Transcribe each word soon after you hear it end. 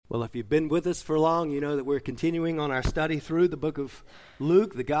Well, if you've been with us for long, you know that we're continuing on our study through the book of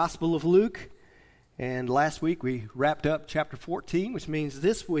Luke, the Gospel of Luke. And last week we wrapped up chapter 14, which means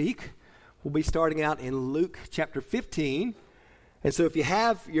this week we'll be starting out in Luke chapter 15. And so if you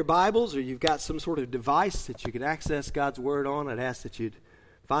have your Bibles or you've got some sort of device that you can access God's Word on, I'd ask that you'd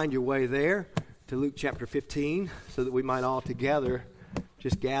find your way there to Luke chapter 15 so that we might all together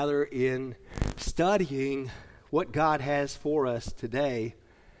just gather in studying what God has for us today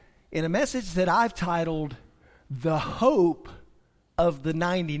in a message that I've titled, The Hope of the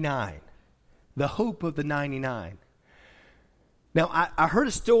 99. The Hope of the 99. Now, I heard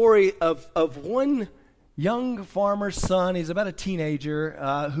a story of one young farmer's son. He's about a teenager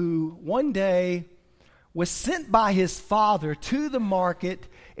who one day was sent by his father to the market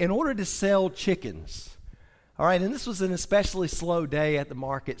in order to sell chickens. All right, and this was an especially slow day at the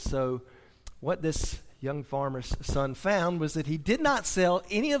market, so what this young farmer's son found was that he did not sell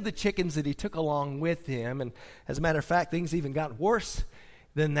any of the chickens that he took along with him. And as a matter of fact, things even got worse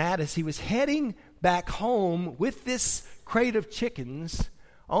than that. As he was heading back home with this crate of chickens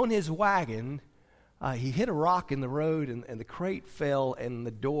on his wagon, he hit a rock in the road and the crate fell and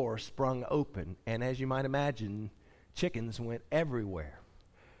the door sprung open. And as you might imagine, chickens went everywhere.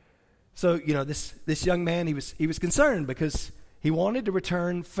 So, you know, this young man, he was concerned because he wanted to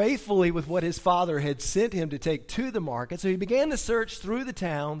return faithfully with what his father had sent him to take to the market. So he began to search through the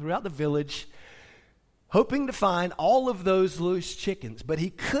town, throughout the village, hoping to find all of those loose chickens. But he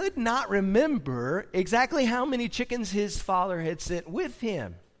could not remember exactly how many chickens his father had sent with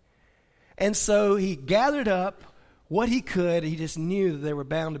him. And so he gathered up what he could. He just knew that there were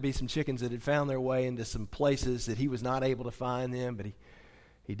bound to be some chickens that had found their way into some places that he was not able to find them. But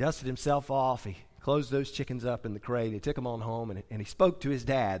he dusted himself off. He closed those chickens up in the crate. He took them on home, and he spoke to his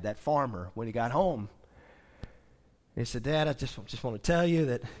dad, that farmer, when he got home. He said, "Dad, I just want to tell you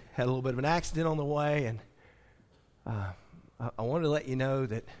that I had a little bit of an accident on the way, and I wanted to let you know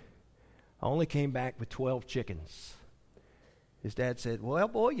that I only came back with 12 chickens." His dad said, "Well,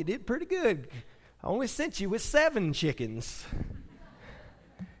 boy, you did pretty good. I only sent you with 7 chickens."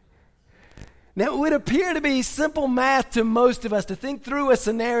 Now, it would appear to be simple math to most of us to think through a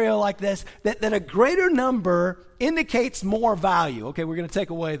scenario like this, that a greater number indicates more value. Okay, we're going to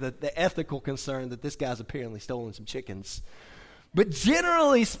take away the ethical concern that this guy's apparently stolen some chickens. But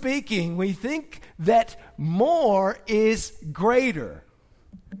generally speaking, we think that more is greater.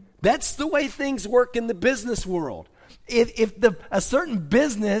 That's the way things work in the business world. If a certain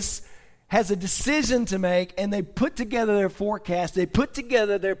business has a decision to make, and they put together their forecast, they put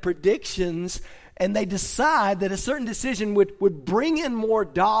together their predictions, and they decide that a certain decision would bring in more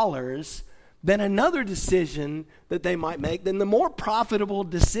dollars than another decision that they might make, then the more profitable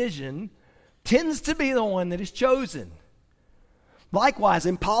decision tends to be the one that is chosen. Likewise,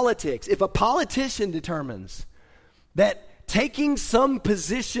 in politics, if a politician determines that taking some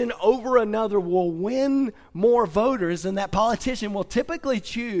position over another will win more voters, then that politician will typically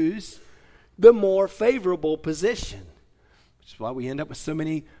choose the more favorable position. Which is why we end up with so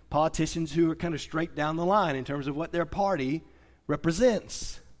many politicians who are kind of straight down the line in terms of what their party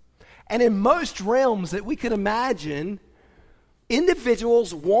represents. And in most realms that we could imagine,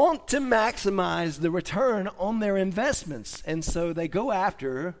 individuals want to maximize the return on their investments. And so they go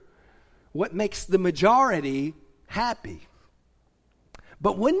after what makes the majority happy.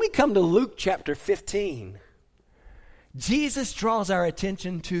 But when we come to Luke chapter 15, Jesus draws our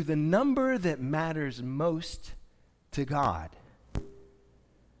attention to the number that matters most to God.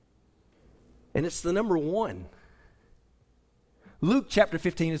 And it's the number 1. Luke chapter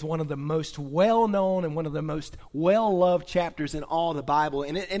 15 is one of the most well-known and one of the most well-loved chapters in all the Bible.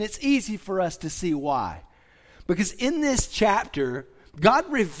 And it's easy for us to see why. Because in this chapter,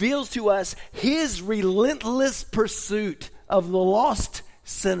 God reveals to us His relentless pursuit of the lost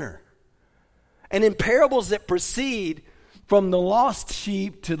sinner. And in parables that proceed from the lost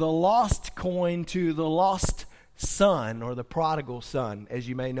sheep to the lost coin to the lost son, or the prodigal son, as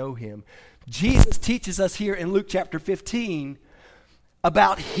you may know him, Jesus teaches us here in Luke chapter 15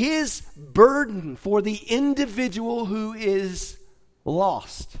 about His burden for the individual who is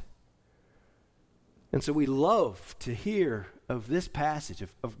lost. And so we love to hear of this passage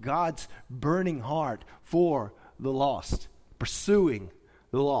of God's burning heart for the lost, pursuing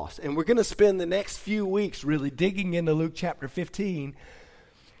the lost. And we're going to spend the next few weeks really digging into Luke chapter 15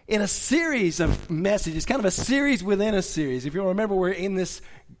 in a series of messages, kind of a series within a series. If you'll remember, we're in this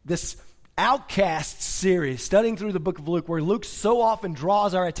outcast series, studying through the book of Luke, where Luke so often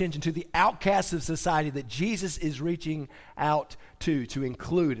draws our attention to the outcasts of society that Jesus is reaching out to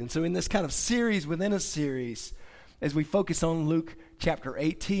include. And so in this kind of series within a series, as we focus on Luke chapter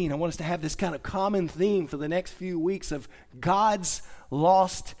 18. I want us to have this kind of common theme for the next few weeks of God's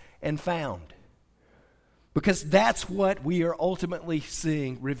lost and found. Because that's what we are ultimately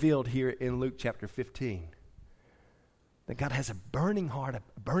seeing revealed here in Luke chapter 15. That God has a burning heart,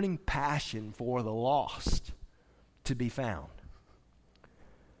 a burning passion for the lost to be found.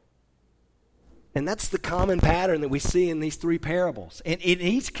 And that's the common pattern that we see in these three parables. And in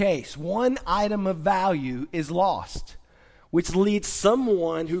each case, one item of value is lost, which leads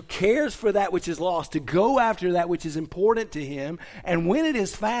someone who cares for that which is lost to go after that which is important to him. And when it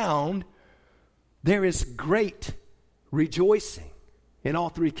is found, there is great rejoicing in all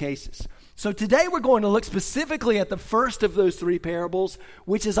three cases. So today we're going to look specifically at the first of those three parables,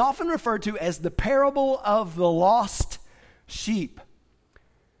 which is often referred to as the parable of the lost sheep.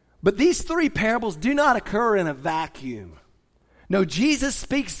 But these three parables do not occur in a vacuum. No, Jesus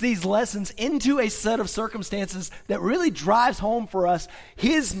speaks these lessons into a set of circumstances that really drives home for us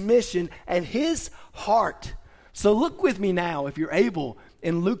his mission and his heart. So look with me now, if you're able,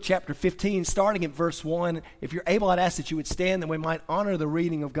 in Luke chapter 15, starting at verse 1. If you're able, I'd ask that you would stand, that we might honor the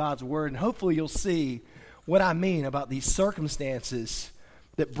reading of God's word. And hopefully you'll see what I mean about these circumstances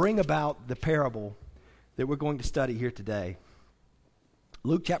that bring about the parable that we're going to study here today.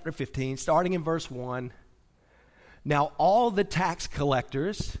 Luke chapter 15, starting in verse 1. Now all the tax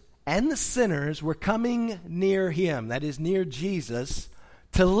collectors and the sinners were coming near him, that is, near Jesus,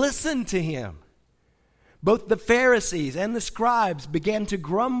 to listen to him. Both the Pharisees and the scribes began to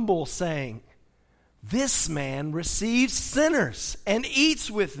grumble, saying, "This man receives sinners and eats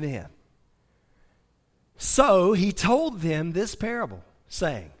with them." So he told them this parable,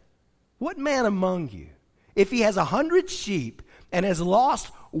 saying, "What man among you, if he has 100 sheep and has lost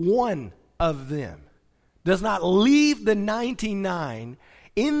one of them, does not leave the 99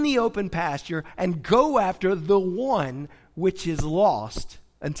 in the open pasture and go after the one which is lost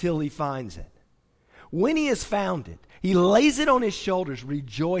until he finds it? When he has found it, he lays it on his shoulders,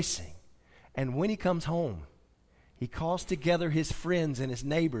 rejoicing. And when he comes home, he calls together his friends and his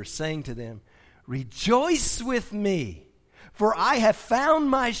neighbors, saying to them, 'Rejoice with me, for I have found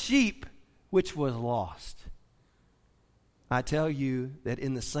my sheep which was lost.' I tell you that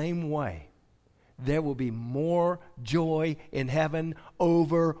in the same way, there will be more joy in heaven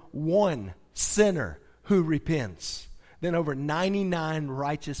over one sinner who repents than over 99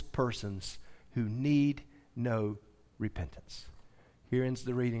 righteous persons who need no repentance." Here ends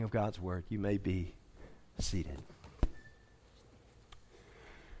the reading of God's word. You may be seated.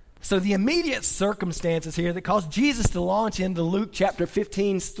 So the immediate circumstances here that caused Jesus to launch into Luke chapter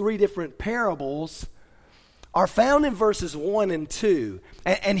 15's three different parables are found in verses 1 and 2.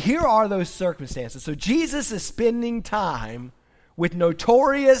 And here are those circumstances. So Jesus is spending time with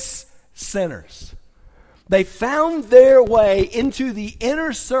notorious sinners. They found their way into the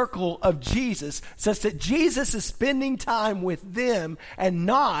inner circle of Jesus, such that Jesus is spending time with them and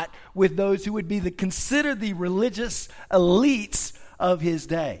not with those who would be considered the religious elites of his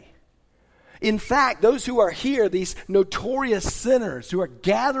day. In fact, those who are here, these notorious sinners who are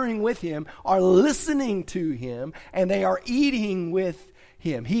gathering with him, are listening to him, and they are eating with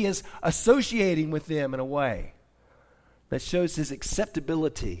him. He is associating with them in a way that shows his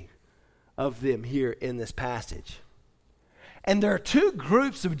acceptability of them here in this passage. And there are two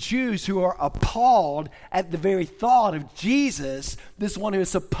groups of Jews who are appalled at the very thought of Jesus, this one who is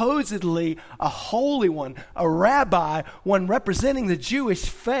supposedly a holy one, a rabbi, one representing the Jewish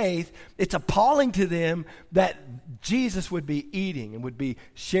faith. It's appalling to them that Jesus would be eating and would be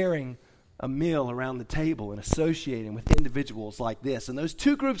sharing a meal around the table and associating with individuals like this. And those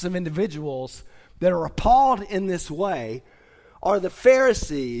two groups of individuals that are appalled in this way are the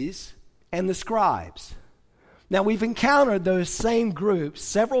Pharisees and the scribes. Now, we've encountered those same groups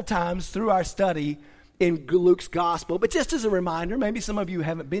several times through our study in Luke's gospel, but just as a reminder, maybe some of you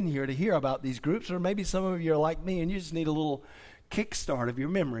haven't been here to hear about these groups, or maybe some of you are like me and you just need a little kickstart of your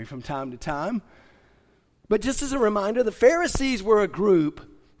memory from time to time. But just as a reminder, the Pharisees were a group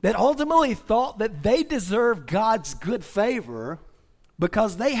that ultimately thought that they deserved God's good favor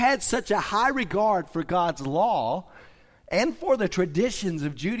because they had such a high regard for God's law and for the traditions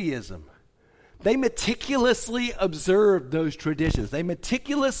of Judaism. They meticulously observed those traditions. They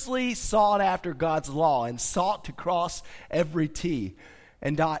meticulously sought after God's law and sought to cross every T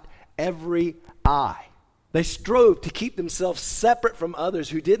and dot every I. They strove to keep themselves separate from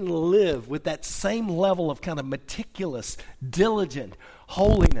others who didn't live with that same level of kind of meticulous, diligent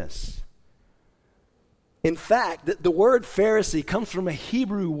holiness. In fact, the word Pharisee comes from a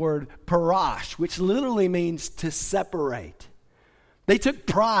Hebrew word, parash, which literally means to separate. They took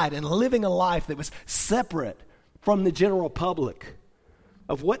pride in living a life that was separate from the general public.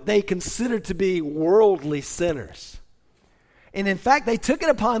 of what they considered to be worldly sinners. And in fact, they took it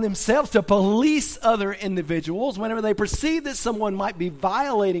upon themselves to police other individuals whenever they perceived that someone might be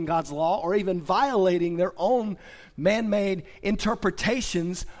violating God's law or even violating their own man-made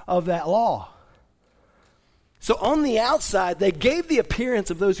interpretations of that law. So on the outside, they gave the appearance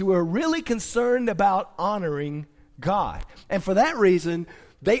of those who were really concerned about honoring God. And for that reason,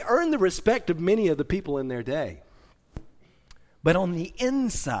 they earned the respect of many of the people in their day. But on the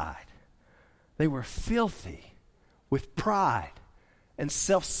inside, they were filthy with pride and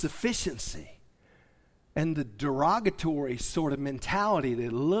self-sufficiency and the derogatory sort of mentality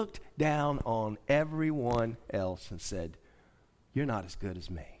that looked down on everyone else and said, "You're not as good as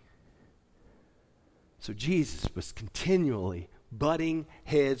me." So Jesus was continually butting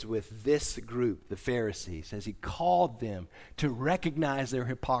heads with this group, the Pharisees, as he called them to recognize their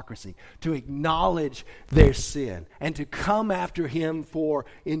hypocrisy, to acknowledge their sin, and to come after him for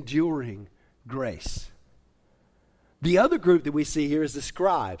enduring grace. The other group that we see here is the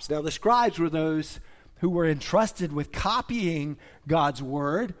scribes. Now, the scribes were those who were entrusted with copying God's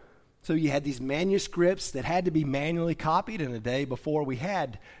word. So you had these manuscripts that had to be manually copied in a day before we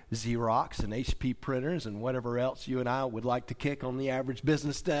had Xerox and HP printers and whatever else you and I would like to kick on the average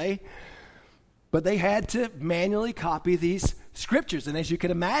business day. But they had to manually copy these scriptures. And as you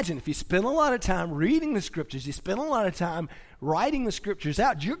can imagine, if you spend a lot of time reading the scriptures, you spend a lot of time writing the scriptures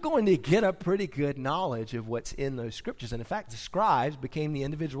out, you're going to get a pretty good knowledge of what's in those scriptures. And in fact, the scribes became the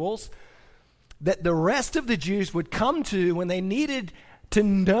individuals that the rest of the Jews would come to when they needed to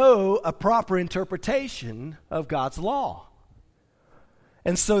know a proper interpretation of God's law.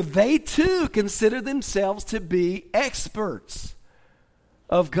 And so they too considered themselves to be experts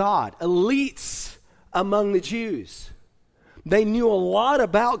of God, elites among the Jews. They knew a lot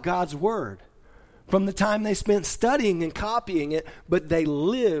about God's word from the time they spent studying and copying it, but they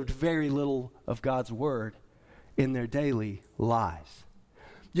lived very little of God's word in their daily lives.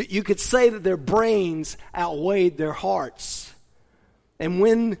 You could say that their brains outweighed their hearts. And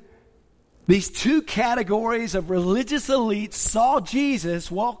when these two categories of religious elites saw Jesus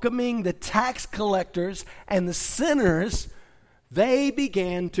welcoming the tax collectors and the sinners, they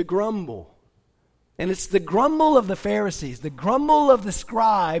began to grumble. And it's the grumble of the Pharisees, the grumble of the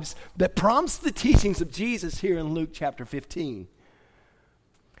scribes that prompts the teachings of Jesus here in Luke chapter 15.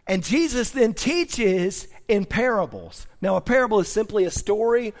 And Jesus then teaches in parables. Now, a parable is simply a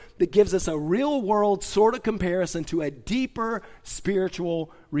story that gives us a real-world sort of comparison to a deeper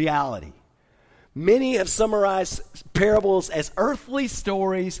spiritual reality. Many have summarized parables as earthly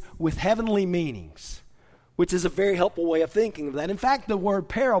stories with heavenly meanings, which is a very helpful way of thinking of that. In fact, the word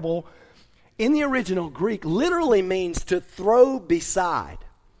parable in the original Greek literally means to throw beside.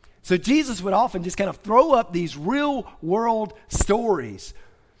 So Jesus would often just kind of throw up these real-world stories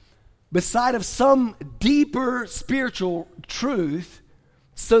beside of some deeper spiritual truth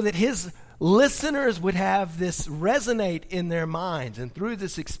so that his listeners would have this resonate in their minds. And through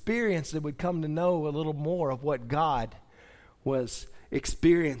this experience, they would come to know a little more of what God was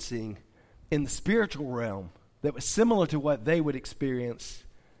experiencing in the spiritual realm that was similar to what they would experience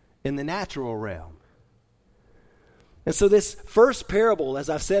in the natural realm. And so this first parable, as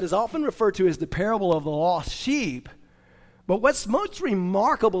I've said, is often referred to as the parable of the lost sheep. But what's most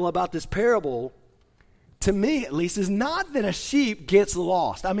remarkable about this parable, to me at least, is not that a sheep gets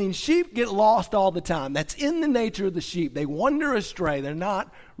lost. I mean, sheep get lost all the time. That's in the nature of the sheep. They wander astray. They're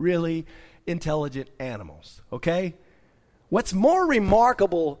not really intelligent animals, okay? What's more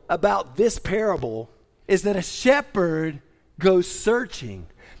remarkable about this parable is that a shepherd goes searching.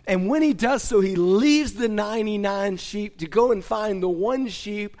 And when he does so, he leaves the 99 sheep to go and find the one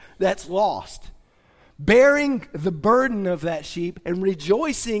sheep that's lost, bearing the burden of that sheep and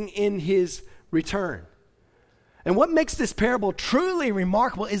rejoicing in his return. And what makes this parable truly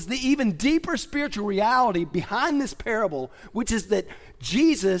remarkable is the even deeper spiritual reality behind this parable, which is that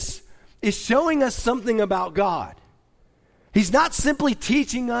Jesus is showing us something about God. He's not simply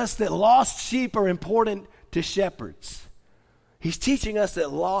teaching us that lost sheep are important to shepherds. He's teaching us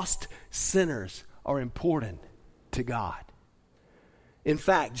that lost sinners are important to God. In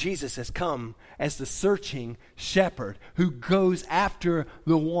fact, Jesus has come as the searching shepherd who goes after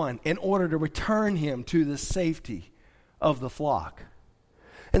the one in order to return him to the safety of the flock.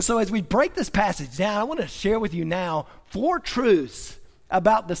 And so as we break this passage down, I want to share with you now 4 truths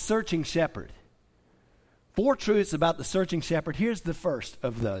about the searching shepherd. 4 truths about the searching shepherd. Here's the first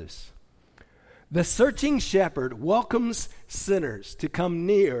of those. The searching shepherd welcomes sinners to come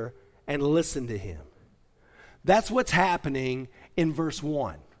near and listen to him. That's what's happening in verse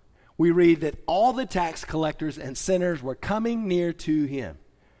 1. we read that all the tax collectors and sinners were coming near to him.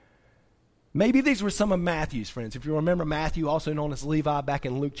 Maybe these were some of Matthew's friends. If you remember, Matthew, also known as Levi, back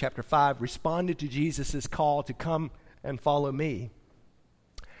in Luke chapter 5, responded to Jesus' call to come and follow me.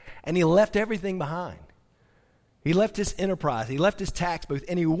 And he left everything behind. He left his enterprise. He left his tax booth.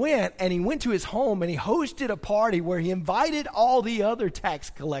 And he went to his home and he hosted a party where he invited all the other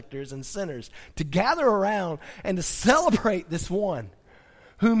tax collectors and sinners to gather around and to celebrate this one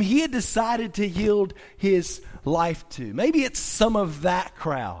whom he had decided to yield his life to. Maybe it's some of that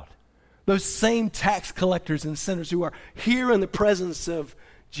crowd. Those same tax collectors and sinners who are here in the presence of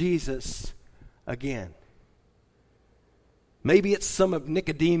Jesus again. Maybe it's some of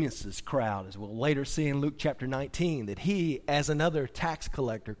Nicodemus' crowd, as we'll later see in Luke chapter 19, that he, as another tax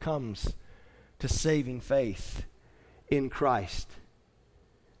collector, comes to saving faith in Christ.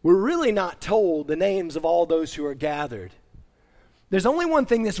 We're really not told the names of all those who are gathered. There's only one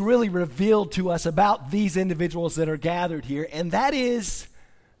thing that's really revealed to us about these individuals that are gathered here, and that is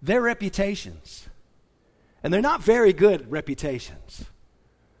their reputations. And they're not very good reputations.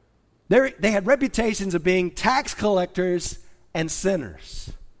 They had reputations of being tax collectors and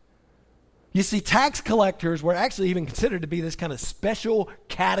sinners. You see, tax collectors were actually even considered to be this kind of special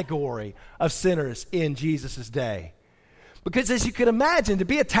category of sinners in Jesus' day. Because as you could imagine, to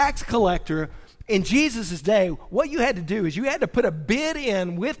be a tax collector in Jesus' day, what you had to do is you had to put a bid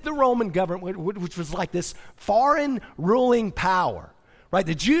in with the Roman government, which was like this foreign ruling power. Right?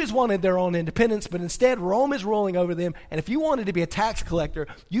 The Jews wanted their own independence, but instead Rome is ruling over them. And if you wanted to be a tax collector,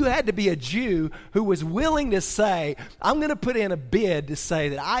 you had to be a Jew who was willing to say, I'm going to put in a bid to say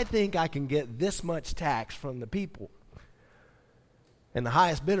that I think I can get this much tax from the people. And the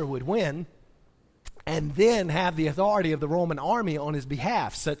highest bidder would win, and then have the authority of the Roman army on his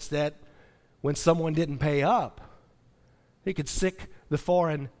behalf, such that when someone didn't pay up, he could sick the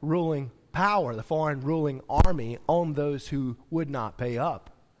foreign ruling power, the foreign ruling army, on those who would not pay up.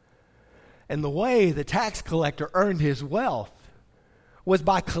 And the way the tax collector earned his wealth was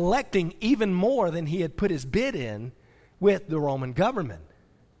by collecting even more than he had put his bid in with the Roman government.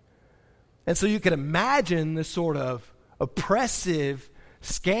 And so you could imagine the sort of oppressive,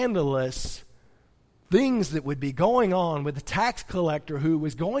 scandalous things that would be going on with the tax collector who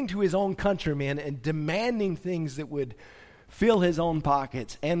was going to his own countrymen and demanding things that would fill his own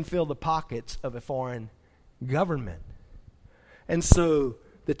pockets and fill the pockets of a foreign government. And so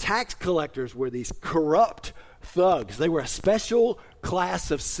the tax collectors were these corrupt thugs. They were a special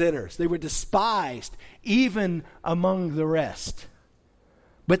class of sinners. They were despised even among the rest.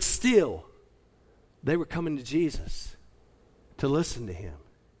 But still, they were coming to Jesus to listen to him.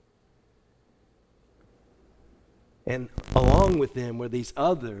 And along with them were these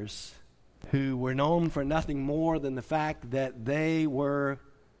others who were known for nothing more than the fact that they were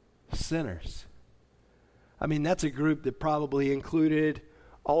sinners. I mean, that's a group that probably included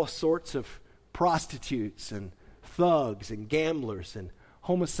all sorts of prostitutes and thugs and gamblers and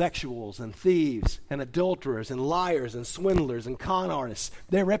homosexuals and thieves and adulterers and liars and swindlers and con artists.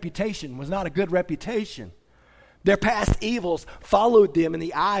 Their reputation was not a good reputation. Their past evils followed them in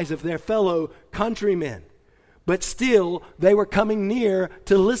the eyes of their fellow countrymen. But still, they were coming near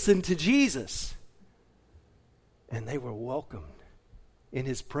to listen to Jesus. And they were welcomed in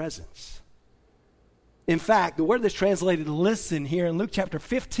his presence. In fact, the word that's translated listen here in Luke chapter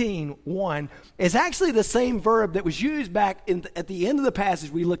 15, 1, is actually the same verb that was used back at the end of the passage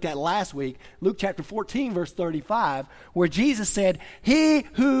we looked at last week, Luke chapter 14, verse 35, where Jesus said, "He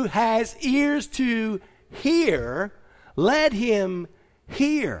who has ears to hear, let him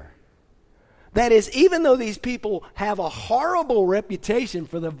hear." That is, even though these people have a horrible reputation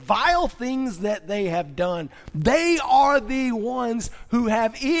for the vile things that they have done, they are the ones who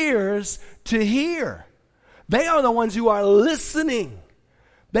have ears to hear. They are the ones who are listening.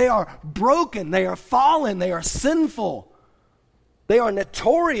 They are broken. They are fallen. They are sinful. They are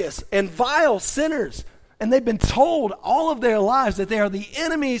notorious and vile sinners. And they've been told all of their lives that they are the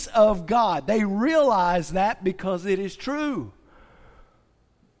enemies of God. They realize that because it is true.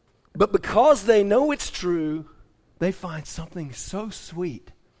 But because they know it's true, they find something so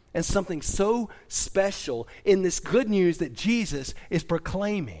sweet and something so special in this good news that Jesus is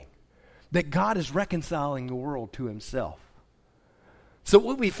proclaiming, that God is reconciling the world to himself. So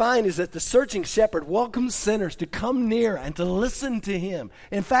what we find is that the searching shepherd welcomes sinners to come near and to listen to him.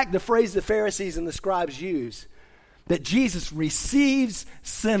 In fact, the phrase the Pharisees and the scribes use, that Jesus receives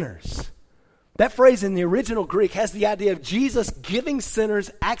sinners. That phrase in the original Greek has the idea of Jesus giving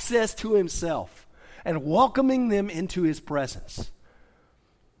sinners access to himself and welcoming them into his presence.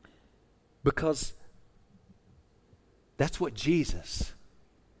 Because that's what Jesus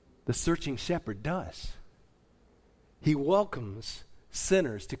the searching shepherd does. He welcomes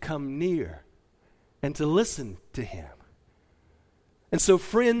sinners to come near and to listen to him. And so,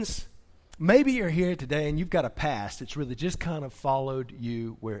 friends, maybe you're here today and you've got a past that's really just kind of followed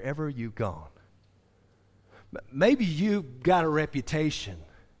you wherever you've gone. Maybe you've got a reputation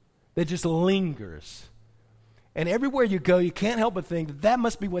that just lingers. And everywhere you go, you can't help but think that that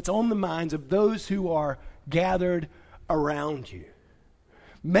must be what's on the minds of those who are gathered around you.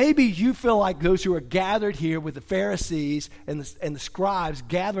 Maybe you feel like those who are gathered here with the Pharisees and the scribes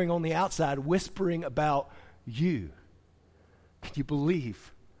gathering on the outside, whispering about you. Can you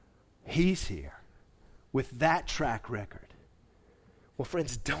believe he's here with that track record? Well,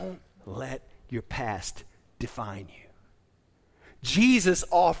 friends, don't let your past define you. Jesus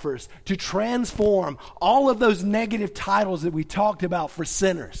offers to transform all of those negative titles that we talked about for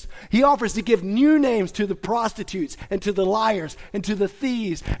sinners. He offers to give new names to the prostitutes and to the liars and to the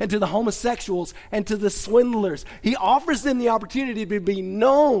thieves and to the homosexuals and to the swindlers. He offers them the opportunity to be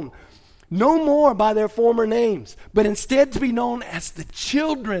known no more by their former names, but instead to be known as the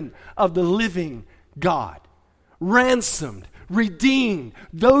children of the living God, ransomed, redeemed,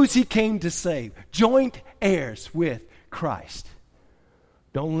 those he came to save, joint heirs with Christ.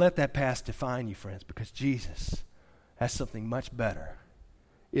 Don't let that past define you, friends, because Jesus has something much better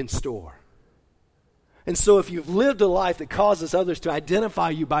in store. And so if you've lived a life that causes others to identify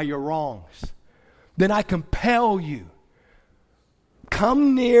you by your wrongs, then I compel you,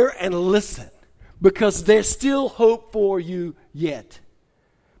 come near and listen, because there's still hope for you yet.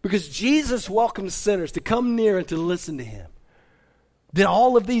 Because Jesus welcomes sinners to come near and to listen to him. Did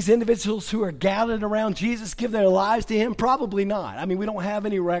all of these individuals who are gathered around Jesus give their lives to him? Probably not. I mean, we don't have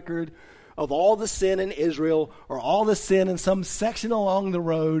any record of all the sin in Israel or all the sin in some section along the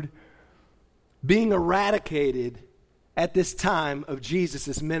road being eradicated at this time of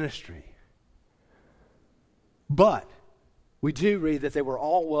Jesus' ministry. But we do read that they were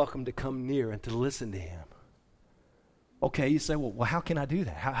all welcome to come near and to listen to him. Okay, you say, well, how can I do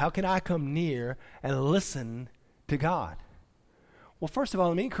that? How can I come near and listen to God? Well, first of all,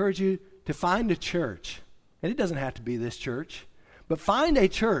 let me encourage you to find a church, and it doesn't have to be this church, but find a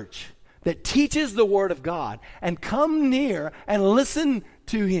church that teaches the Word of God and come near and listen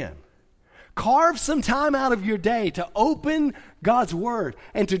to him. Carve some time out of your day to open God's Word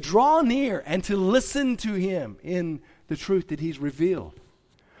and to draw near and to listen to him in the truth that he's revealed.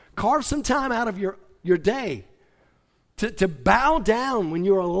 Carve some time out of your day to bow down when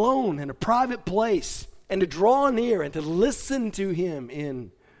you're alone in a private place and to draw near and to listen to him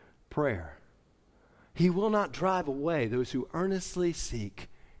in prayer. He will not drive away those who earnestly seek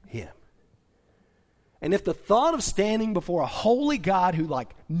him. And if the thought of standing before a holy God who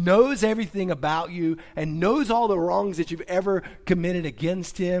knows everything about you and knows all the wrongs that you've ever committed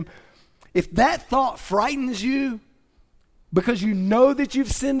against him, if that thought frightens you because you know that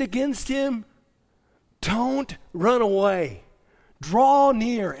you've sinned against him, don't run away. Draw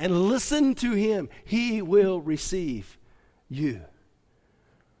near and listen to him. He will receive you.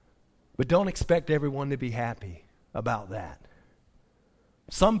 But don't expect everyone to be happy about that.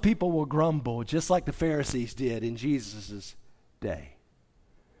 Some people will grumble just like the Pharisees did in Jesus' day.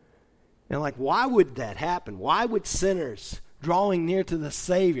 And why would that happen? Why would sinners drawing near to the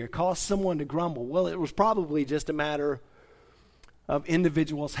Savior cause someone to grumble? Well, it was probably just a matter of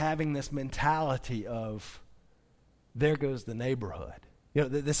individuals having this mentality of, there goes the neighborhood.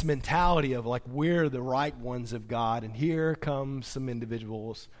 This mentality of we're the right ones of God, and here come some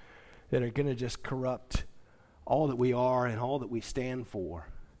individuals that are going to just corrupt all that we are and all that we stand for.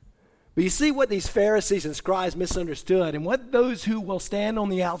 But you see what these Pharisees and scribes misunderstood, and what those who will stand on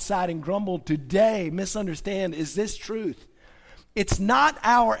the outside and grumble today misunderstand is this truth. It's not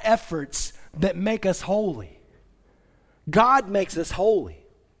our efforts that make us holy. God makes us holy.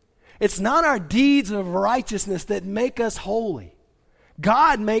 It's not our deeds of righteousness that make us holy.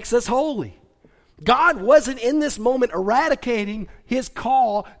 God makes us holy. God wasn't in this moment eradicating his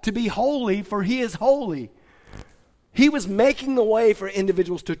call to be holy, for he is holy. He was making the way for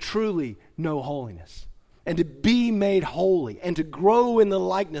individuals to truly know holiness and to be made holy and to grow in the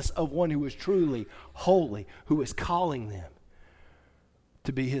likeness of one who is truly holy, who is calling them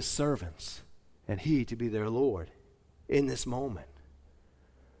to be his servants and he to be their Lord in this moment.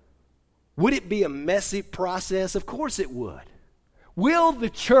 Would it be a messy process? Of course it would. Will the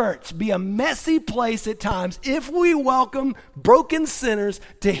church be a messy place at times if we welcome broken sinners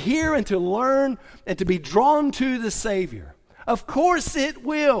to hear and to learn and to be drawn to the Savior? Of course it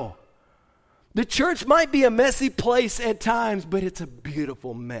will. The church might be a messy place at times, but it's a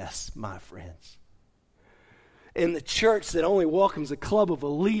beautiful mess, my friends. in the church that only welcomes a club of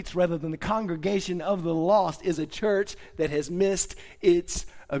elites rather than the congregation of the lost is a church that has missed its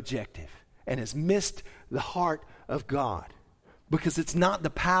objective and has missed the heart of God, because it's not the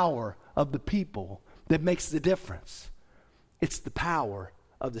power of the people that makes the difference. It's the power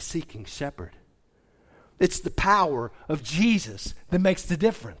of the seeking shepherd. It's the power of Jesus that makes the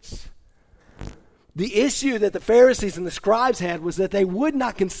difference. The issue that the Pharisees and the scribes had was that they would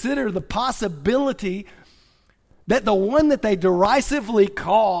not consider the possibility that the one that they derisively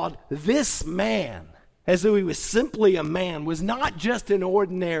called this man, as though he was simply a man, was not just an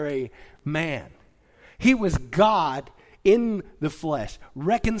ordinary man. He was God in the flesh,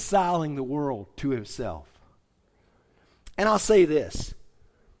 reconciling the world to himself. And I'll say this,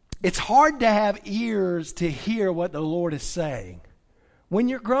 it's hard to have ears to hear what the Lord is saying when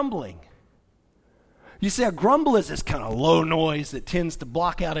you're grumbling. You see, a grumble is this kind of low noise that tends to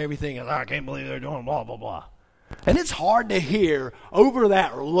block out everything, and I can't believe they're doing blah, blah, blah. And it's hard to hear over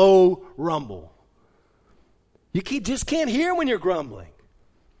that low rumble. You just can't hear when you're grumbling.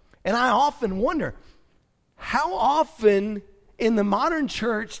 And I often wonder, how often in the modern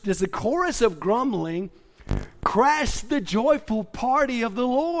church does the chorus of grumbling crash the joyful party of the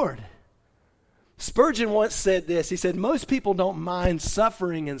Lord? Spurgeon once said this. He said, most people don't mind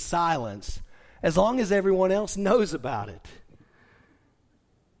suffering in silence as long as everyone else knows about it.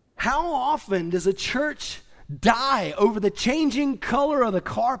 How often does a church die over the changing color of the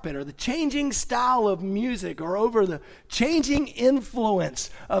carpet or the changing style of music or over the changing influence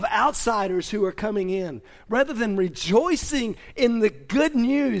of outsiders who are coming in, rather than rejoicing in the good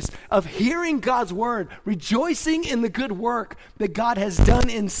news of hearing God's word, rejoicing in the good work that God has done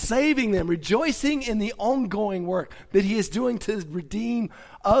in saving them, rejoicing in the ongoing work that he is doing to redeem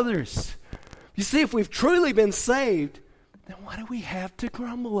others. You see, if we've truly been saved, then what do we have to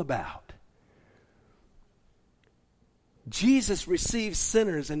grumble about? Jesus receives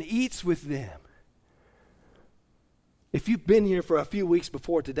sinners and eats with them. If you've been here for a few weeks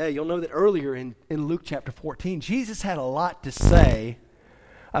before today, you'll know that earlier in Luke chapter 14, Jesus had a lot to say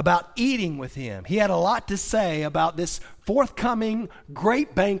about eating with him. He had a lot to say about this forthcoming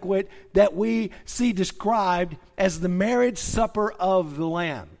great banquet that we see described as the marriage supper of the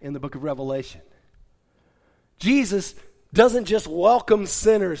Lamb in the book of Revelation. Jesus doesn't just welcome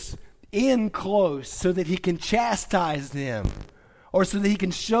sinners in close so that he can chastise them or so that he can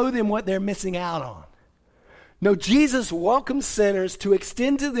show them what they're missing out on. No, Jesus welcomes sinners to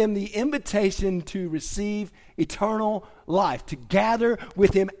extend to them the invitation to receive eternal life, to gather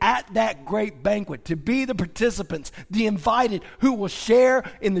with him at that great banquet, to be the participants, the invited who will share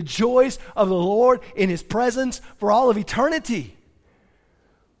in the joys of the Lord in his presence for all of eternity.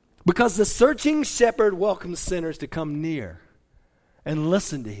 Because the searching shepherd welcomes sinners to come near and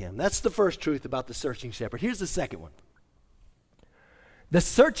listen to him. That's the first truth about the searching shepherd. Here's the second one. The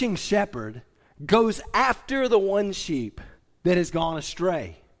searching shepherd goes after the one sheep that has gone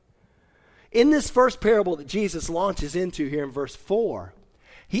astray. In this first parable that Jesus launches into here in verse 4,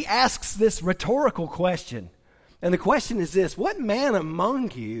 he asks this rhetorical question. And the question is this: what man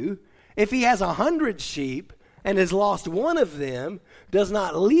among you, if he has 100 sheep and has lost one of them, does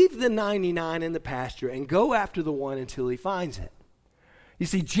not leave the 99 in the pasture and go after the one until he finds it? You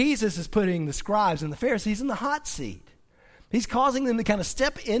see, Jesus is putting the scribes and the Pharisees in the hot seat. He's causing them to kind of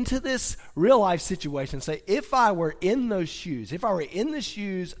step into this real life situation and say, if I were in those shoes, if I were in the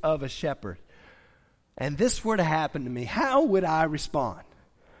shoes of a shepherd, and this were to happen to me, how would I respond?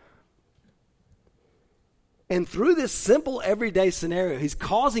 And through this simple everyday scenario, he's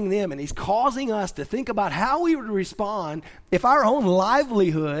causing them and he's causing us to think about how we would respond if our own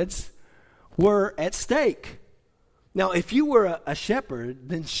livelihoods were at stake. Now, if you were a shepherd,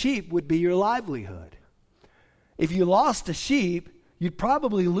 then sheep would be your livelihood. If you lost a sheep, you'd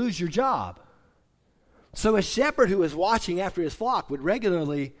probably lose your job. So a shepherd who was watching after his flock would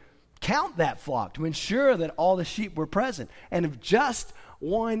regularly count that flock to ensure that all the sheep were present. And if just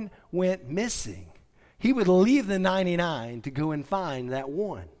one went missing, he would leave the 99 to go and find that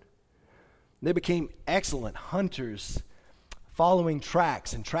one. They became excellent hunters, following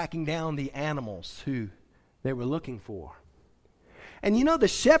tracks and tracking down the animals who they were looking for. And you know, the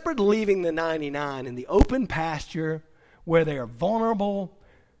shepherd leaving the 99 in the open pasture where they are vulnerable,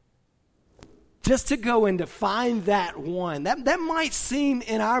 just to go and to find that one, that might seem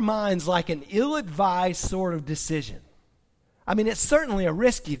in our minds like an ill-advised sort of decision. I mean, it's certainly a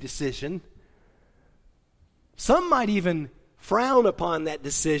risky decision. Some might even frown upon that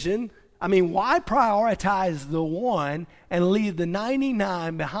decision. I mean, why prioritize the one and leave the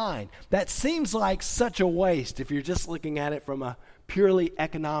 99 behind? That seems like such a waste if you're just looking at it from a purely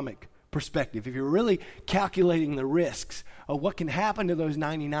economic perspective, if you're really calculating the risks of what can happen to those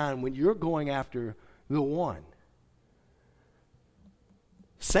 99 when you're going after the one.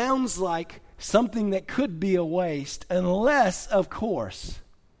 Sounds like something that could be a waste unless, of course,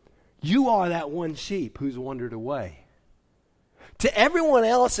 you are that one sheep who's wandered away. To everyone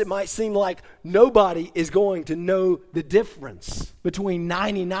else, it might seem like nobody is going to know the difference between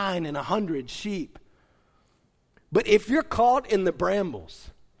 99 and 100 sheep. But if you're caught in the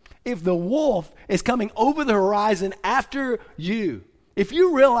brambles, if the wolf is coming over the horizon after you, if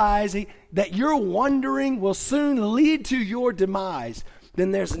you realize that your wandering will soon lead to your demise,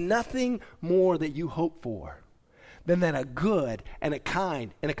 then there's nothing more that you hope for than that a good and a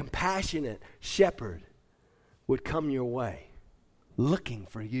kind and a compassionate shepherd would come your way, looking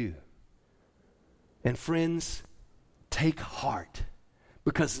for you. And friends, take heart,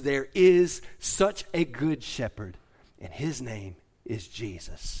 because there is such a good shepherd, and his name is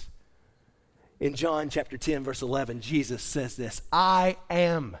Jesus. In John chapter 10, verse 11, Jesus says this, I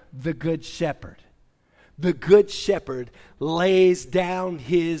am the good shepherd. The good shepherd lays down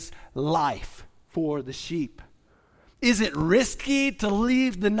his life for the sheep. Is it risky to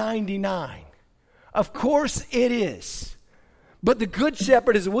leave the 99? Of course it is. But the good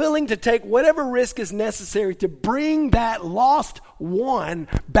shepherd is willing to take whatever risk is necessary to bring that lost one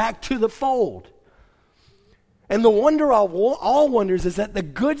back to the fold. And the wonder of all wonders is that the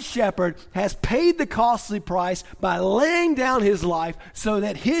good shepherd has paid the costly price by laying down his life so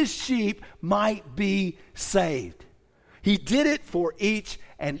that his sheep might be saved. He did it for each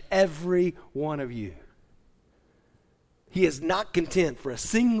and every one of you. He is not content for a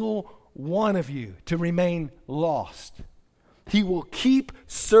single one of you to remain lost. He will keep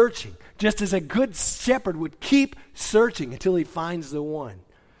searching, just as a good shepherd would keep searching until he finds the one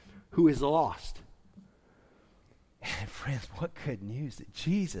who is lost. And friends, what good news that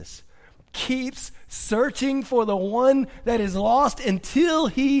Jesus keeps searching for the one that is lost until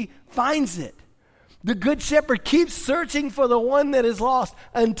he finds it. The good shepherd keeps searching for the one that is lost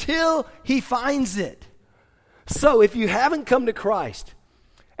until he finds it. So if you haven't come to Christ,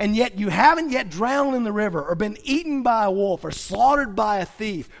 and yet you haven't yet drowned in the river or been eaten by a wolf or slaughtered by a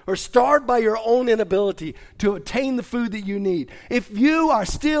thief or starved by your own inability to obtain the food that you need, if you are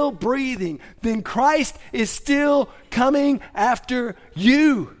still breathing, then Christ is still coming after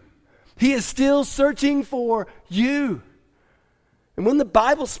you. He is still searching for you. And when the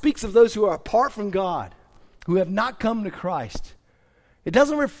Bible speaks of those who are apart from God, who have not come to Christ, it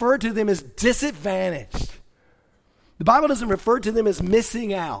doesn't refer to them as disadvantaged. The Bible doesn't refer to them as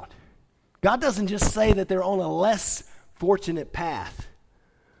missing out. God doesn't just say that they're on a less fortunate path.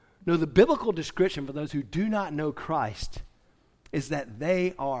 No, the biblical description for those who do not know Christ is that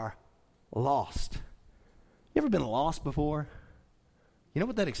they are lost. You ever been lost before? You know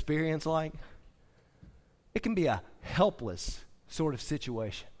what that experience like? It can be a helpless sort of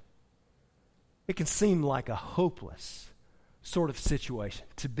situation. It can seem like a hopeless sort of situation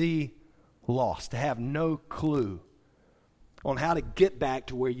to be lost, to have no clue on how to get back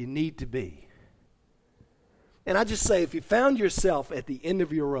to where you need to be. And I just say, if you found yourself at the end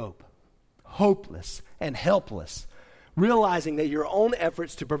of your rope, hopeless and helpless, realizing that your own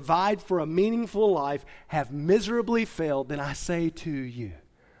efforts to provide for a meaningful life have miserably failed, then I say to you,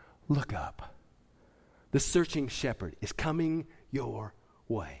 look up. The searching shepherd is coming your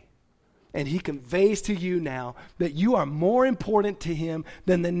way. And he conveys to you now that you are more important to him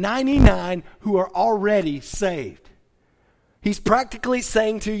than the 99 who are already saved. He's practically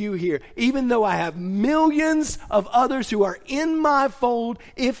saying to you here, even though I have millions of others who are in my fold,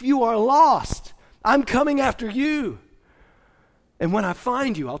 if you are lost, I'm coming after you. And when I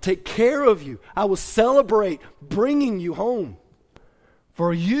find you, I'll take care of you. I will celebrate bringing you home.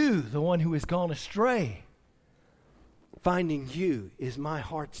 For you, the one who has gone astray, finding you is my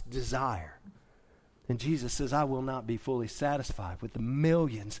heart's desire. And Jesus says, I will not be fully satisfied with the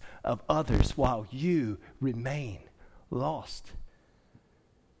millions of others while you remain lost.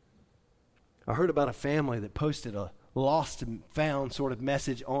 I heard about a family that posted a lost and found sort of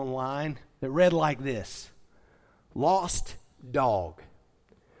message online that read like this: lost dog,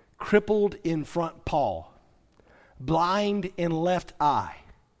 crippled in front paw, blind in left eye,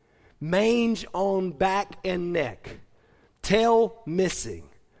 mange on back and neck, tail missing,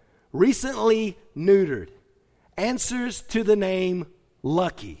 recently neutered, answers to the name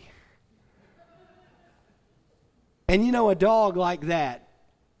Lucky. And you know, a dog like that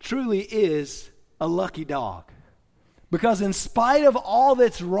truly is a lucky dog. Because in spite of all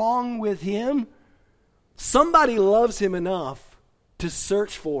that's wrong with him, somebody loves him enough to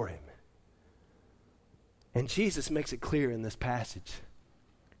search for him. And Jesus makes it clear in this passage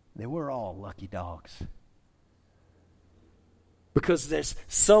that we're all lucky dogs. Because there's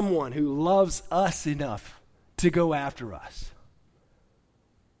someone who loves us enough to go after us.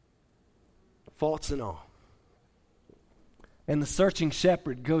 Faults and all. And the searching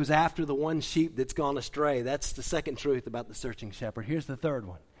shepherd goes after the one sheep that's gone astray. That's the second truth about the searching shepherd. Here's the third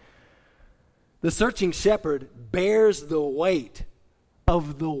one. The searching shepherd bears the weight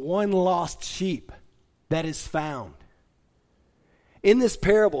of the one lost sheep that is found. In this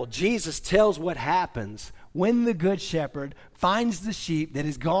parable, Jesus tells what happens when the good shepherd finds the sheep that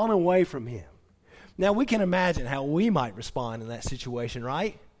has gone away from him. Now, we can imagine how we might respond in that situation,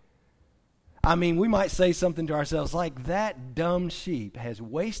 right? I mean, we might say something to ourselves like, that dumb sheep has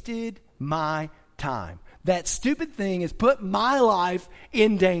wasted my time. That stupid thing has put my life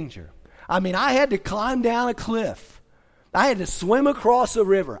in danger. I mean, I had to climb down a cliff. I had to swim across a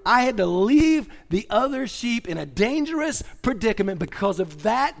river. I had to leave the other sheep in a dangerous predicament because of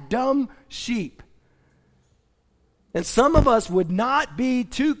that dumb sheep. And some of us would not be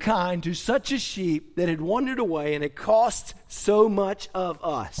too kind to such a sheep that had wandered away and it cost so much of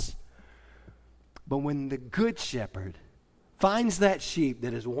us. But when the good shepherd finds that sheep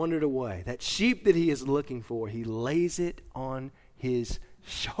that has wandered away, that sheep that he is looking for, he lays it on his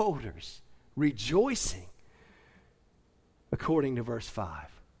shoulders, rejoicing. According to verse 5.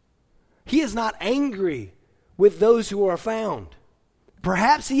 He is not angry with those who are found.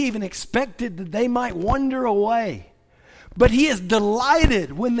 Perhaps he even expected that they might wander away. But he is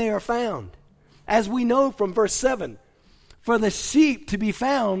delighted when they are found. As we know from verse 7, for the sheep to be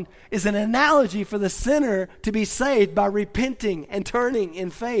found is an analogy for the sinner to be saved by repenting and turning in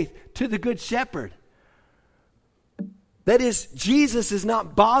faith to the good shepherd. That is, Jesus is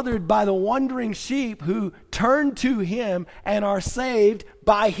not bothered by the wandering sheep who turn to him and are saved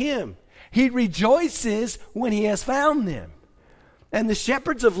by him. He rejoices when he has found them. And the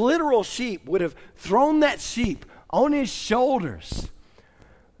shepherds of literal sheep would have thrown that sheep on his shoulders.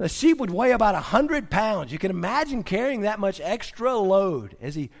 The sheep would weigh about 100 pounds. You can imagine carrying that much extra load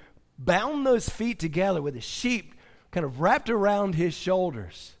as he bound those feet together with the sheep kind of wrapped around his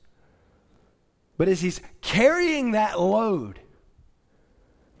shoulders. But as he's carrying that load,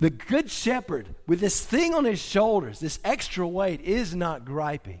 the good shepherd, with this thing on his shoulders, this extra weight, is not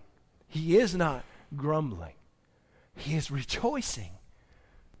griping. He is not grumbling. He is rejoicing.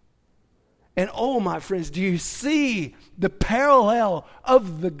 And oh, my friends, do you see the parallel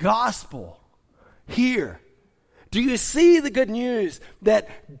of the gospel here? Do you see the good news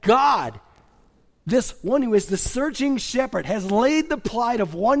that God, this one who is the searching shepherd, has laid the plight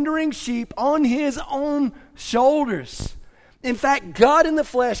of wandering sheep on his own shoulders? In fact, God in the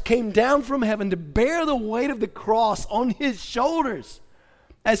flesh came down from heaven to bear the weight of the cross on his shoulders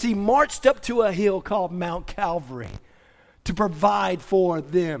as he marched up to a hill called Mount Calvary to provide for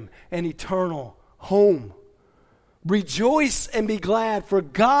them an eternal home. Rejoice and be glad, for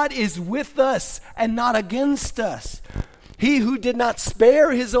God is with us and not against us. He who did not spare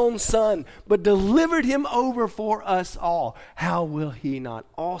his own son, but delivered him over for us all, how will he not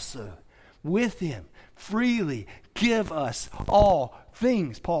also with him freely give us all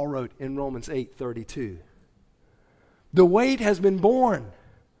things? Paul wrote in Romans 8:32. The weight has been borne.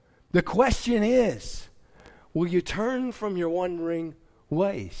 The question is, will you turn from your wandering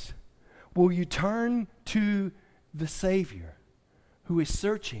ways? Will you turn to the Savior who is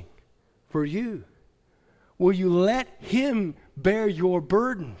searching for you? Will you let him bear your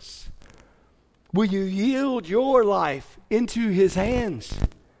burdens? Will you yield your life into his hands?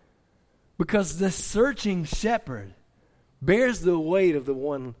 Because the searching shepherd bears the weight of the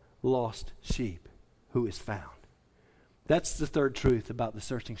one lost sheep who is found. That's the third truth about the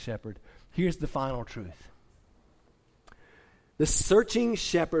searching shepherd. Here's the final truth. The searching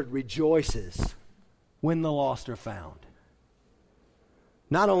shepherd rejoices when the lost are found.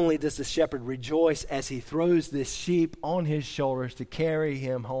 Not only does the shepherd rejoice as he throws this sheep on his shoulders to carry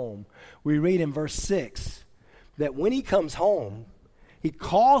him home, we read in verse 6 that when he comes home, he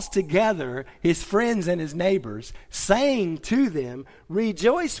calls together his friends and his neighbors, saying to them,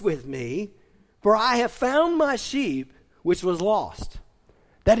 "Rejoice with me, for I have found my sheep which was lost."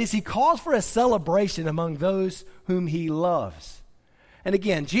 That is, he calls for a celebration among those whom he loves. And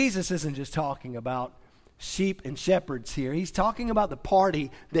again, Jesus isn't just talking about sheep and shepherds here. He's talking about the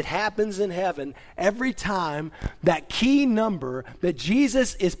party that happens in heaven every time that key number that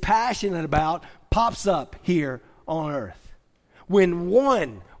Jesus is passionate about pops up here on earth. When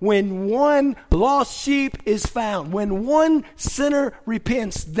one lost sheep is found, when one sinner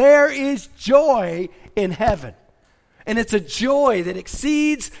repents, there is joy in heaven. And it's a joy that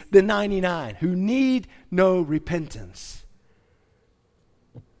exceeds the 99 who need no repentance.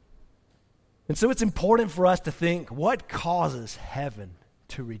 And so it's important for us to think, what causes heaven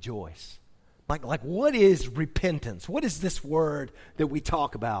to rejoice? Like what is repentance? What is this word that we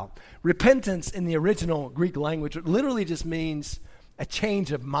talk about? Repentance in the original Greek language literally just means a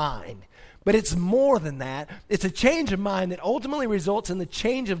change of mind. But it's more than that. It's a change of mind that ultimately results in the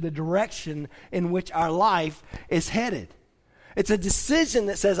change of the direction in which our life is headed. It's a decision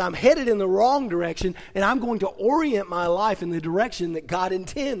that says, I'm headed in the wrong direction, and I'm going to orient my life in the direction that God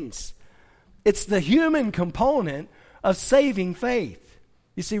intends. It's the human component of saving faith.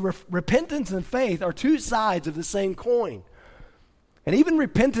 You see, repentance and faith are two sides of the same coin. And even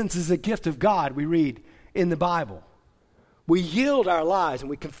repentance is a gift of God, we read in the Bible. We yield our lives and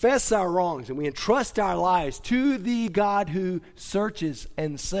we confess our wrongs and we entrust our lives to the God who searches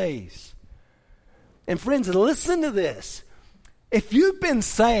and saves. And friends, listen to this. If you've been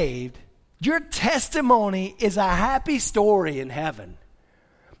saved, your testimony is a happy story in heaven.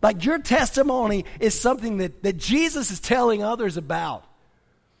 Like your testimony is something that Jesus is telling others about.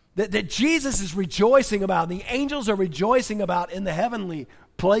 That Jesus is rejoicing about, and the angels are rejoicing about in the heavenly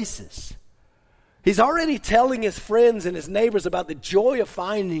places. He's already telling his friends and his neighbors about the joy of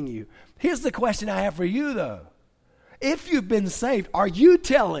finding you. Here's the question I have for you, though. If you've been saved, are you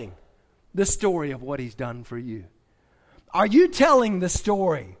telling the story of what he's done for you? Are you telling the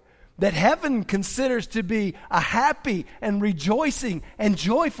story that heaven considers to be a happy and rejoicing and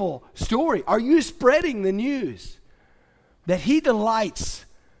joyful story? Are you spreading the news that he delights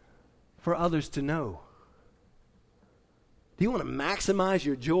for others to know? Do you want to maximize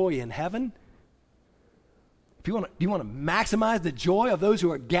your joy in heaven? Do you want to maximize the joy of those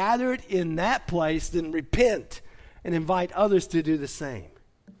who are gathered in that place, then repent and invite others to do the same.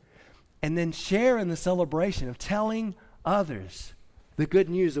 And then share in the celebration of telling others the good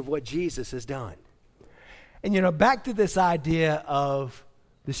news of what Jesus has done. And back to this idea of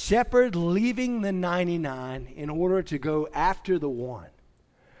the shepherd leaving the 99 in order to go after the one.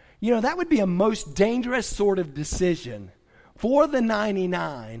 That would be a most dangerous sort of decision for the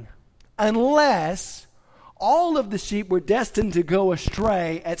 99 unless all of the sheep were destined to go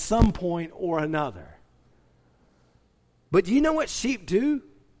astray at some point or another. But do you know what sheep do?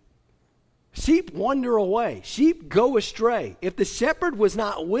 Sheep wander away. Sheep go astray. If the shepherd was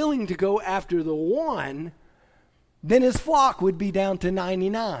not willing to go after the one, then his flock would be down to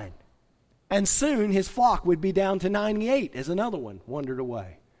 99. And soon his flock would be down to 98 as another one wandered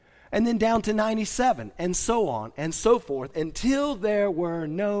away. And then down to 97, and so on and so forth, until there were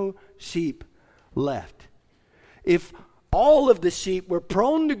no sheep left. If all of the sheep were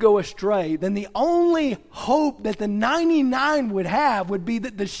prone to go astray, then the only hope that the 99 would have would be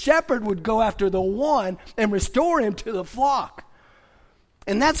that the shepherd would go after the one and restore him to the flock.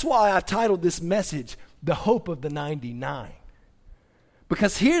 And that's why I've titled this message, The Hope of the 99.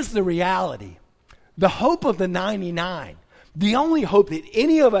 Because here's the reality. The hope of the 99, the only hope that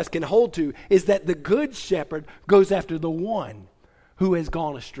any of us can hold to is that the good shepherd goes after the one who has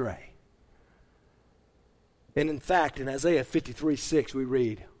gone astray. And in fact, in Isaiah 53:6, we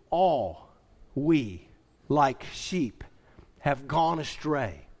read, all we, like sheep, have gone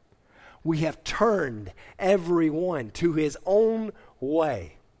astray. We have turned every one to his own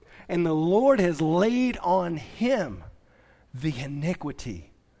way. And the Lord has laid on him the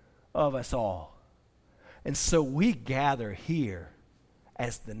iniquity of us all. And so we gather here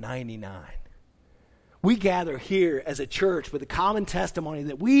as the 99. We gather here as a church with a common testimony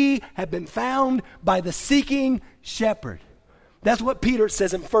that we have been found by the seeking shepherd. That's what Peter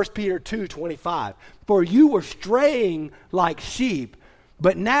says in 1 Peter 2:25. For you were straying like sheep,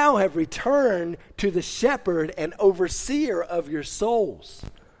 but now have returned to the shepherd and overseer of your souls.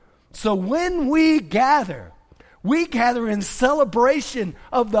 So when we gather in celebration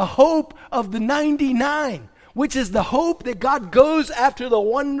of the hope of the 99, which is the hope that God goes after the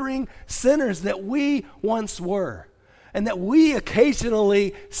wandering sinners that we once were, and that we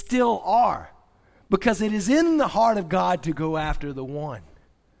occasionally still are, because it is in the heart of God to go after the one.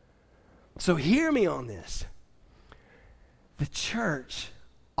 So hear me on this. The church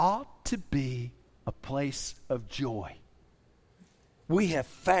ought to be a place of joy. We have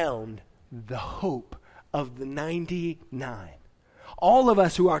found the hope of the 99. All of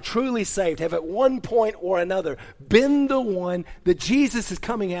us who are truly saved have at one point or another been the one that Jesus is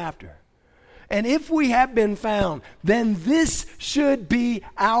coming after. And if we have been found, then this should be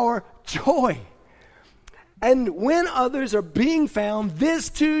our joy. And when others are being found, this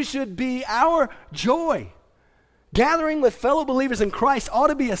too should be our joy. Gathering with fellow believers in Christ ought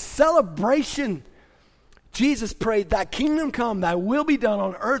to be a celebration. Jesus prayed, thy kingdom come, thy will be done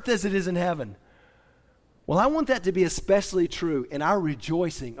on earth as it is in heaven. Well, I want that to be especially true in our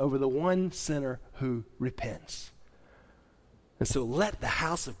rejoicing over the one sinner who repents. And so let the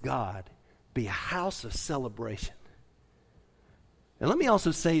house of God be a house of celebration. And let me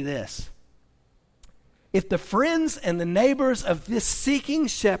also say this. If the friends and the neighbors of this seeking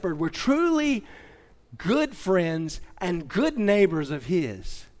shepherd were truly good friends and good neighbors of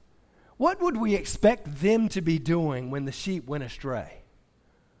his, what would we expect them to be doing when the sheep went astray?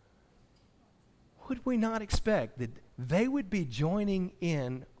 Would we not expect that they would be joining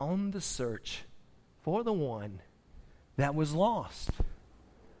in on the search for the one that was lost?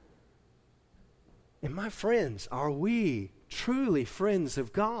 And my friends, are we truly friends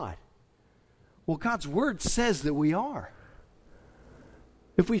of God? Well, God's word says that we are.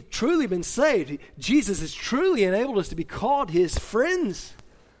 If we've truly been saved, Jesus has truly enabled us to be called his friends.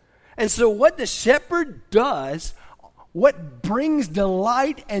 And so what the shepherd does, what brings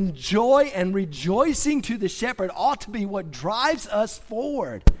delight and joy and rejoicing to the shepherd ought to be what drives us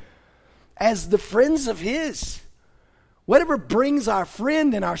forward as the friends of his. Whatever brings our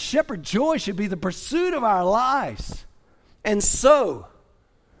friend and our shepherd joy should be the pursuit of our lives. And so,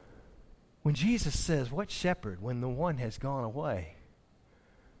 when Jesus says, what shepherd, when the one has gone away,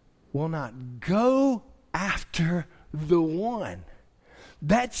 will not go after the one?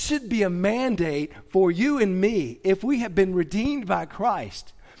 That should be a mandate for you and me if we have been redeemed by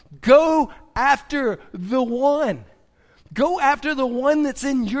Christ. Go after the one. Go after the one that's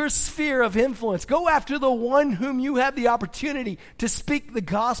in your sphere of influence. Go after the one whom you have the opportunity to speak the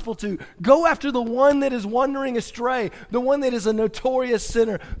gospel to. Go after the one that is wandering astray, the one that is a notorious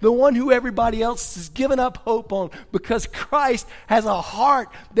sinner, the one who everybody else has given up hope on, because Christ has a heart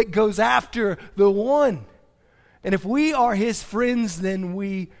that goes after the one. And if we are his friends, then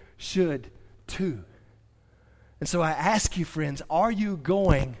we should too. And so I ask you, friends, are you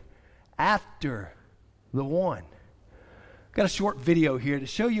going after the one? I've got a short video here to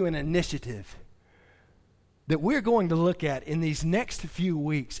show you an initiative that we're going to look at in these next few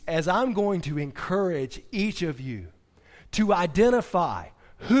weeks as I'm going to encourage each of you to identify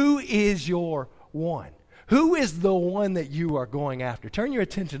who is your one. Who is the one that you are going after? Turn your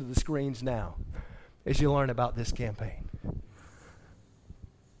attention to the screens now as you learn about this campaign.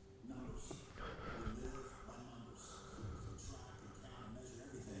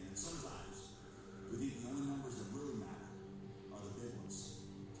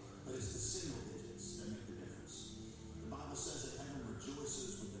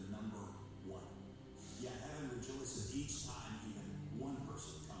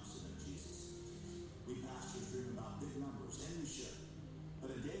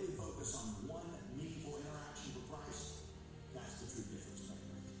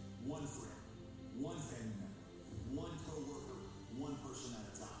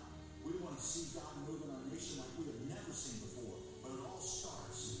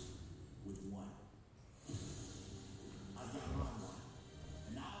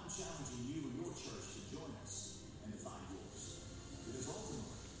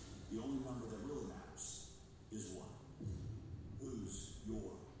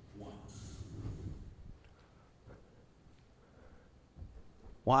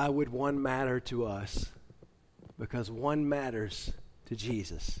 Why would one matter to us? Because one matters to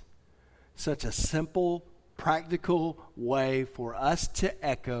Jesus. Such a simple, practical way for us to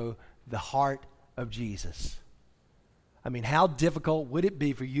echo the heart of Jesus. I mean, how difficult would it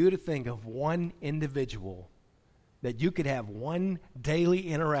be for you to think of one individual that you could have one daily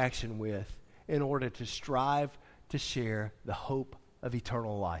interaction with in order to strive to share the hope of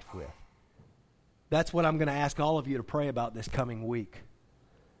eternal life with? That's what I'm going to ask all of you to pray about this coming week.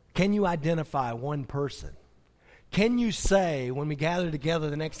 Can you identify one person? Can you say, when we gather together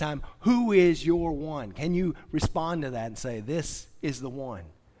the next time, who is your one? Can you respond to that and say, this is the one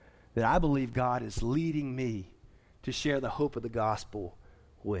that I believe God is leading me to share the hope of the gospel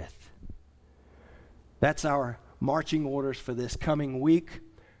with? That's our marching orders for this coming week.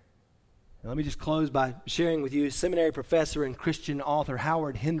 And let me just close by sharing with you, seminary professor and Christian author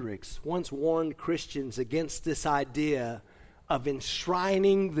Howard Hendricks once warned Christians against this idea of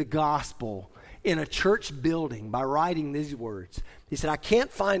enshrining the gospel in a church building by writing these words. He said, I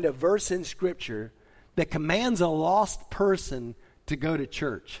can't find a verse in Scripture that commands a lost person to go to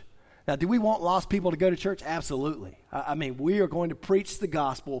church. Now, do we want lost people to go to church? Absolutely. I mean, we are going to preach the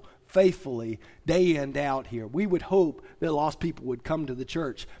gospel faithfully day in, day out here. We would hope that lost people would come to the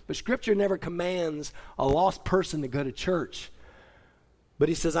church. But Scripture never commands a lost person to go to church. But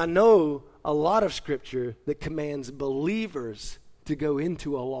he says, I know a lot of Scripture that commands believers to go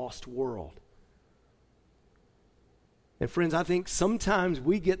into a lost world. And friends, I think sometimes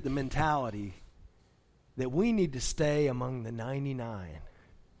we get the mentality that we need to stay among the 99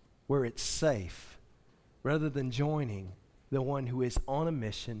 where it's safe rather than joining the one who is on a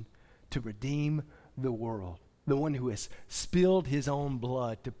mission to redeem the world, the one who has spilled his own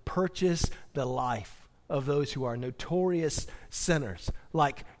blood to purchase the life of those who are notorious sinners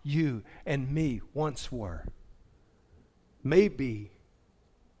like you and me once were. Maybe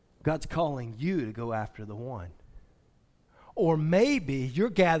God's calling you to go after the one. Or maybe you're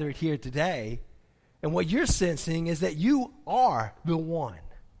gathered here today, and what you're sensing is that you are the one.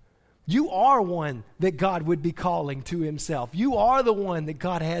 You are one that God would be calling to himself. You are the one that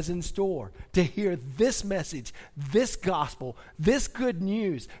God has in store to hear this message, this gospel, this good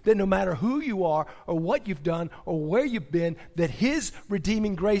news, that no matter who you are or what you've done or where you've been, that his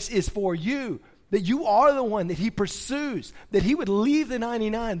redeeming grace is for you. That you are the one that he pursues, that he would leave the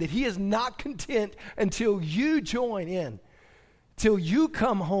 99, that he is not content until you join in, till you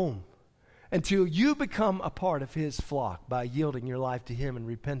come home, until you become a part of his flock by yielding your life to him in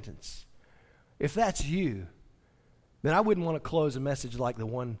repentance. If that's you, then I wouldn't want to close a message like the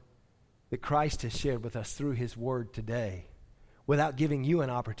one that Christ has shared with us through his word today without giving you an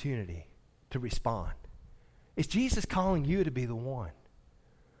opportunity to respond. Is Jesus calling you to be the one?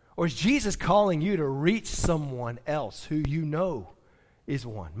 Or is Jesus calling you to reach someone else who you know is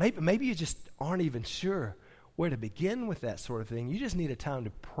one? Maybe you just aren't even sure where to begin with that sort of thing. You just need a time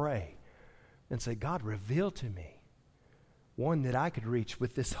to pray and say, God, reveal to me one that I could reach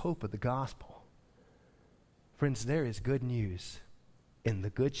with this hope of the gospel. Friends, there is good news in the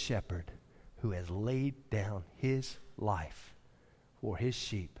Good Shepherd who has laid down his life for his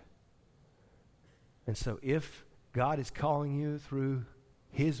sheep. And so if God is calling you through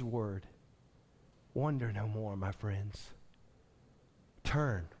his word, wonder no more, my friends.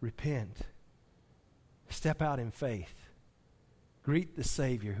 Turn, repent, step out in faith. Greet the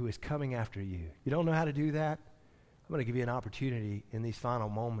Savior who is coming after you. You don't know how to do that? I'm going to give you an opportunity in these final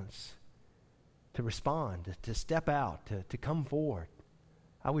moments to respond, to step out, to come forward.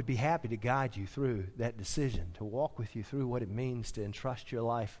 I would be happy to guide you through that decision, to walk with you through what it means to entrust your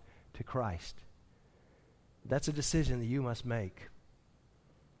life to Christ. That's a decision that you must make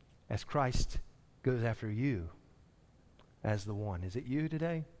as Christ goes after you as the one. Is it you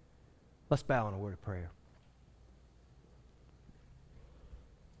today? Let's bow in a word of prayer.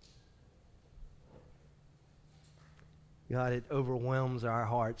 God, it overwhelms our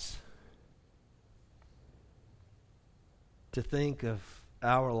hearts to think of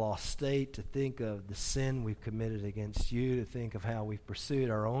our lost state, to think of the sin we've committed against you, to think of how we've pursued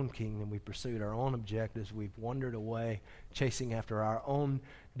our own kingdom, we've pursued our own objectives, we've wandered away, chasing after our own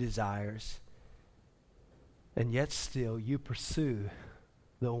desires. And yet still, you pursue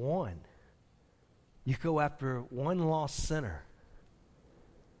the one. You go after one lost sinner.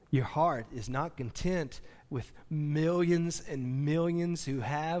 Your heart is not content with millions and millions who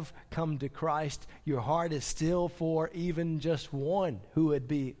have come to Christ. Your heart is still for even just one who would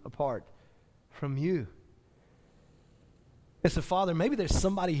be apart from you. And so, Father, maybe there's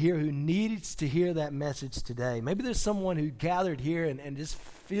somebody here who needs to hear that message today. Maybe there's someone who gathered here and just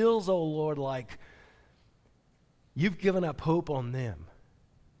feels, oh Lord, like you've given up hope on them.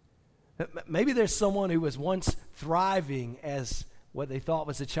 Maybe there's someone who was once thriving as what they thought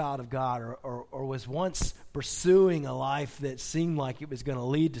was a child of God, or was once pursuing a life that seemed like it was going to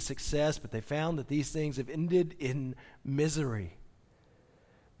lead to success, but they found that these things have ended in misery.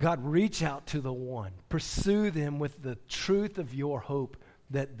 God, reach out to the one. Pursue them with the truth of your hope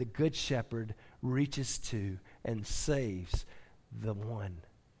that the Good Shepherd reaches to and saves the one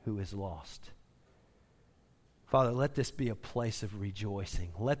who is lost. Father, let this be a place of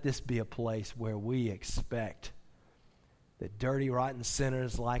rejoicing. Let this be a place where we expect that dirty, rotten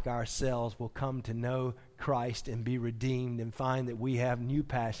sinners like ourselves will come to know Christ and be redeemed and find that we have new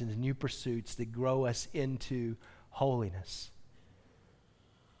passions, new pursuits that grow us into holiness.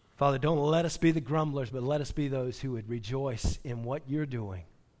 Father, don't let us be the grumblers, but let us be those who would rejoice in what you're doing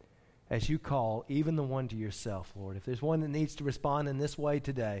as you call even the one to yourself, Lord. If there's one that needs to respond in this way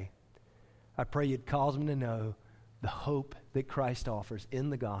today, I pray you'd cause them to know the hope that Christ offers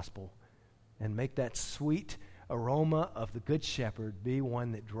in the gospel and make that sweet aroma of the Good Shepherd be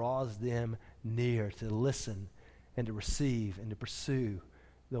one that draws them near to listen and to receive and to pursue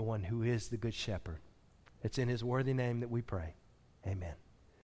the one who is the Good Shepherd. It's in his worthy name that we pray. Amen.